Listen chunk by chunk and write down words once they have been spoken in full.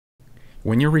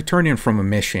When you're returning from a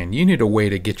mission, you need a way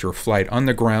to get your flight on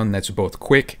the ground that's both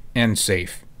quick and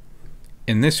safe.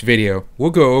 In this video,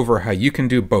 we'll go over how you can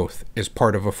do both as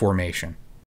part of a formation.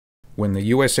 When the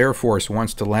U.S. Air Force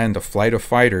wants to land a flight of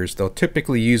fighters, they'll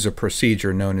typically use a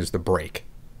procedure known as the break.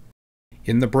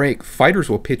 In the break, fighters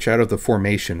will pitch out of the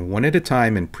formation one at a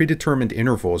time in predetermined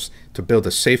intervals to build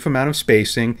a safe amount of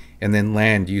spacing and then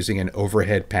land using an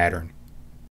overhead pattern.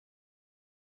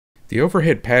 The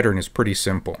overhead pattern is pretty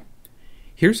simple.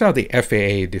 Here's how the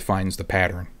FAA defines the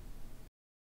pattern.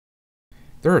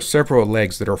 There are several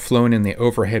legs that are flown in the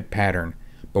overhead pattern,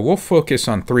 but we'll focus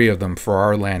on 3 of them for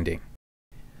our landing: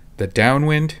 the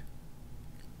downwind,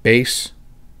 base,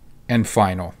 and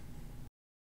final.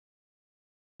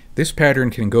 This pattern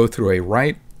can go through a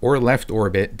right or left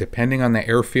orbit depending on the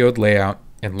airfield layout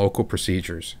and local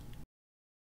procedures.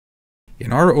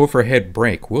 In our overhead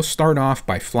break, we'll start off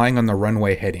by flying on the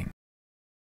runway heading.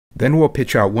 Then we'll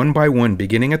pitch out one by one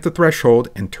beginning at the threshold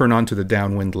and turn onto the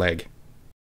downwind leg.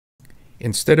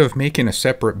 Instead of making a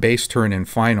separate base turn and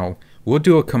final, we'll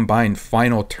do a combined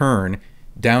final turn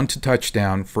down to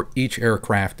touchdown for each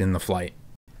aircraft in the flight.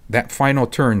 That final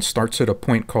turn starts at a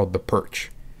point called the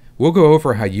perch. We'll go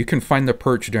over how you can find the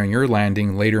perch during your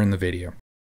landing later in the video.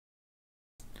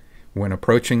 When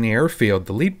approaching the airfield,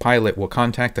 the lead pilot will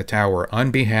contact the tower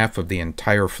on behalf of the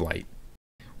entire flight.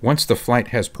 Once the flight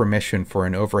has permission for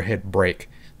an overhead break,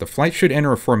 the flight should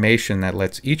enter a formation that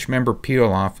lets each member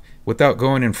peel off without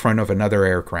going in front of another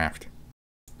aircraft.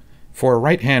 For a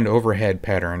right-hand overhead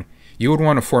pattern, you would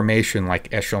want a formation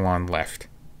like echelon left.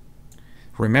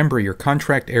 Remember, your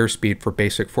contract airspeed for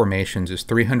basic formations is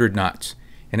 300 knots,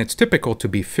 and it's typical to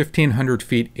be 1,500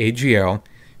 feet AGL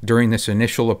during this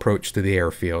initial approach to the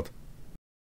airfield.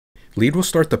 Lead will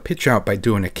start the pitch out by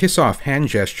doing a kiss-off hand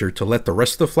gesture to let the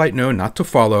rest of the flight know not to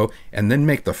follow, and then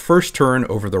make the first turn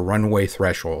over the runway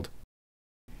threshold.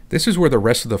 This is where the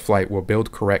rest of the flight will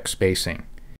build correct spacing.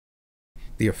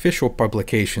 The official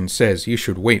publication says you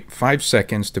should wait 5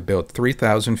 seconds to build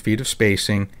 3,000 feet of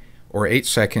spacing, or 8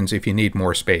 seconds if you need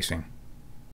more spacing.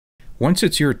 Once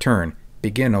it's your turn,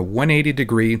 begin a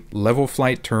 180-degree level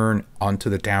flight turn onto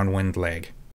the downwind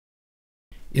leg.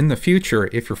 In the future,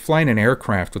 if you're flying an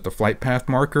aircraft with a flight path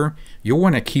marker, you'll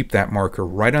want to keep that marker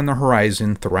right on the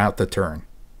horizon throughout the turn.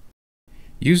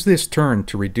 Use this turn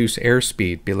to reduce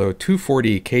airspeed below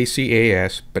 240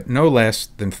 kcas, but no less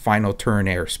than final turn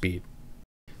airspeed.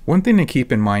 One thing to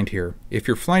keep in mind here, if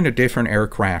you're flying a different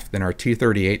aircraft than our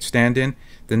T-38 stand-in,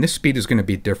 then this speed is going to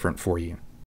be different for you.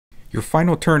 Your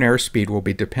final turn airspeed will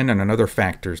be dependent on other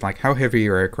factors like how heavy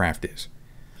your aircraft is.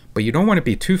 But you don't want to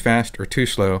be too fast or too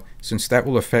slow, since that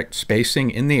will affect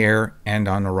spacing in the air and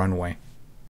on the runway.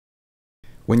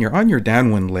 When you're on your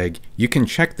downwind leg, you can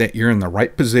check that you're in the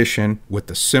right position with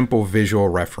the simple visual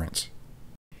reference.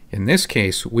 In this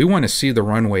case, we want to see the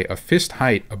runway a fist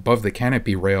height above the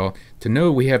canopy rail to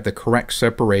know we have the correct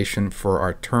separation for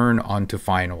our turn onto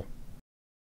final.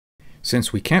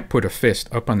 Since we can't put a fist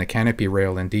up on the canopy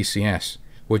rail in DCS,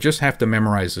 we'll just have to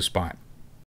memorize the spot.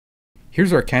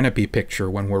 Here's our canopy picture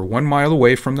when we're 1 mile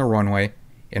away from the runway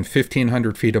and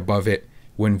 1,500 feet above it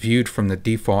when viewed from the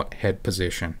default head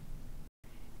position.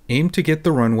 Aim to get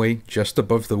the runway just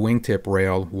above the wingtip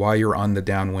rail while you're on the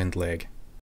downwind leg.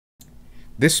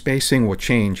 This spacing will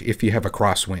change if you have a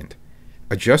crosswind.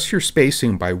 Adjust your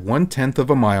spacing by 1/10 of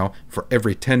a mile for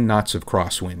every 10 knots of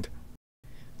crosswind.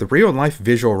 The real-life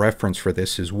visual reference for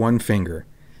this is 1 finger.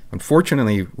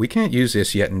 Unfortunately, we can't use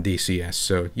this yet in DCS,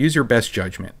 so use your best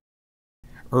judgment.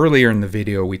 Earlier in the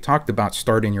video, we talked about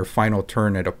starting your final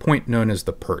turn at a point known as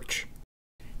the perch.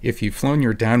 If you've flown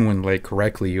your downwind leg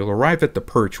correctly, you'll arrive at the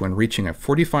perch when reaching a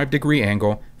 45-degree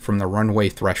angle from the runway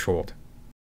threshold.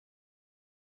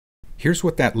 Here's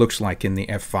what that looks like in the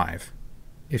F5.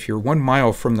 If you're 1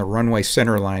 mile from the runway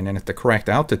center line and at the correct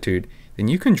altitude, then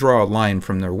you can draw a line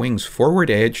from the wing's forward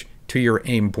edge to your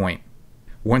aim point.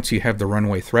 Once you have the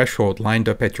runway threshold lined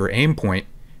up at your aim point,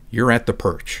 you're at the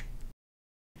perch.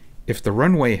 If the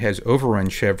runway has overrun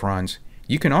chevrons,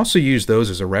 you can also use those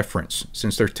as a reference,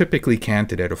 since they're typically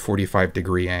canted at a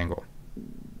 45-degree angle.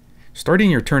 Starting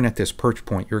your turn at this perch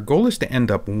point, your goal is to end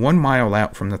up 1 mile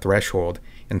out from the threshold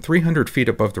and 300 feet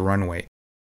above the runway.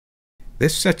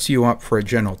 This sets you up for a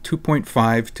gentle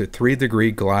 2.5 to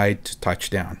 3-degree glide to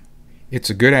touchdown. It's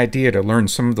a good idea to learn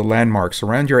some of the landmarks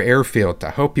around your airfield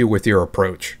to help you with your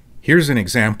approach. Here's an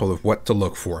example of what to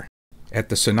look for. At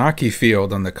the Sanaki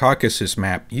field on the Caucasus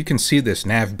map, you can see this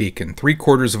nav beacon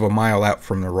 3/4 of a mile out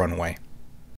from the runway.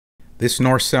 This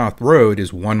north-south road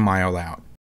is 1 mile out.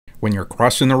 When you're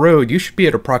crossing the road, you should be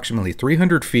at approximately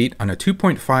 300 feet on a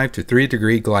 2.5 to 3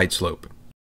 degree glide slope.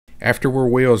 After we're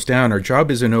wheels down, our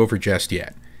job isn't over just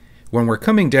yet. When we're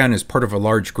coming down as part of a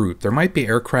large group, there might be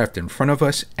aircraft in front of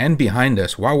us and behind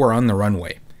us while we're on the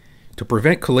runway. To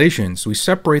prevent collisions, we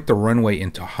separate the runway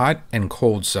into hot and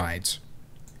cold sides.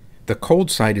 The cold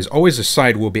side is always the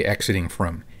side we'll be exiting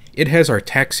from. It has our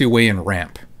taxiway and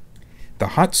ramp. The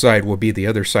hot side will be the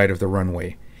other side of the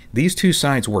runway. These two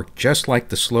sides work just like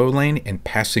the slow lane and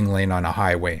passing lane on a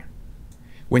highway.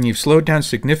 When you've slowed down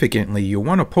significantly, you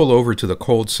want to pull over to the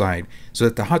cold side so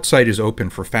that the hot side is open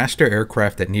for faster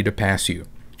aircraft that need to pass you.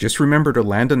 Just remember to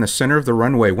land in the center of the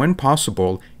runway when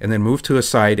possible and then move to a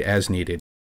side as needed.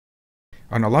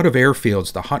 On a lot of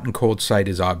airfields, the hot and cold side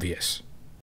is obvious.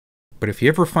 But if you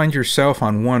ever find yourself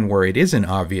on one where it isn't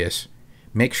obvious,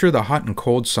 make sure the hot and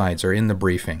cold sides are in the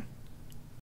briefing.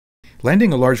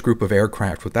 Landing a large group of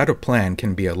aircraft without a plan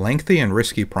can be a lengthy and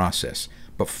risky process,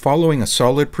 but following a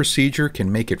solid procedure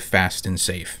can make it fast and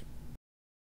safe.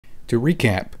 To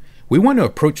recap, we want to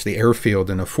approach the airfield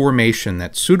in a formation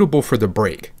that's suitable for the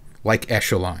break, like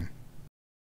echelon.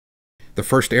 The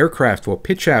first aircraft will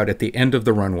pitch out at the end of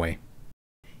the runway.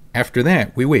 After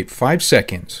that, we wait 5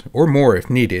 seconds, or more if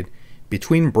needed,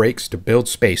 between breaks to build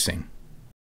spacing.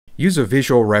 Use a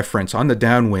visual reference on the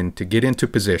downwind to get into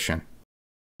position.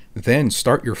 Then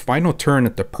start your final turn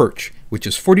at the perch, which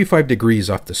is 45 degrees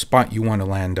off the spot you want to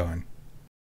land on.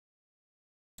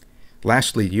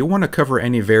 Lastly, you'll want to cover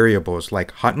any variables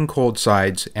like hot and cold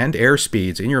sides and air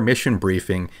speeds in your mission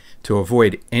briefing to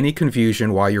avoid any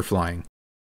confusion while you're flying.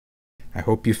 I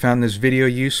hope you found this video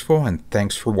useful, and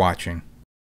thanks for watching.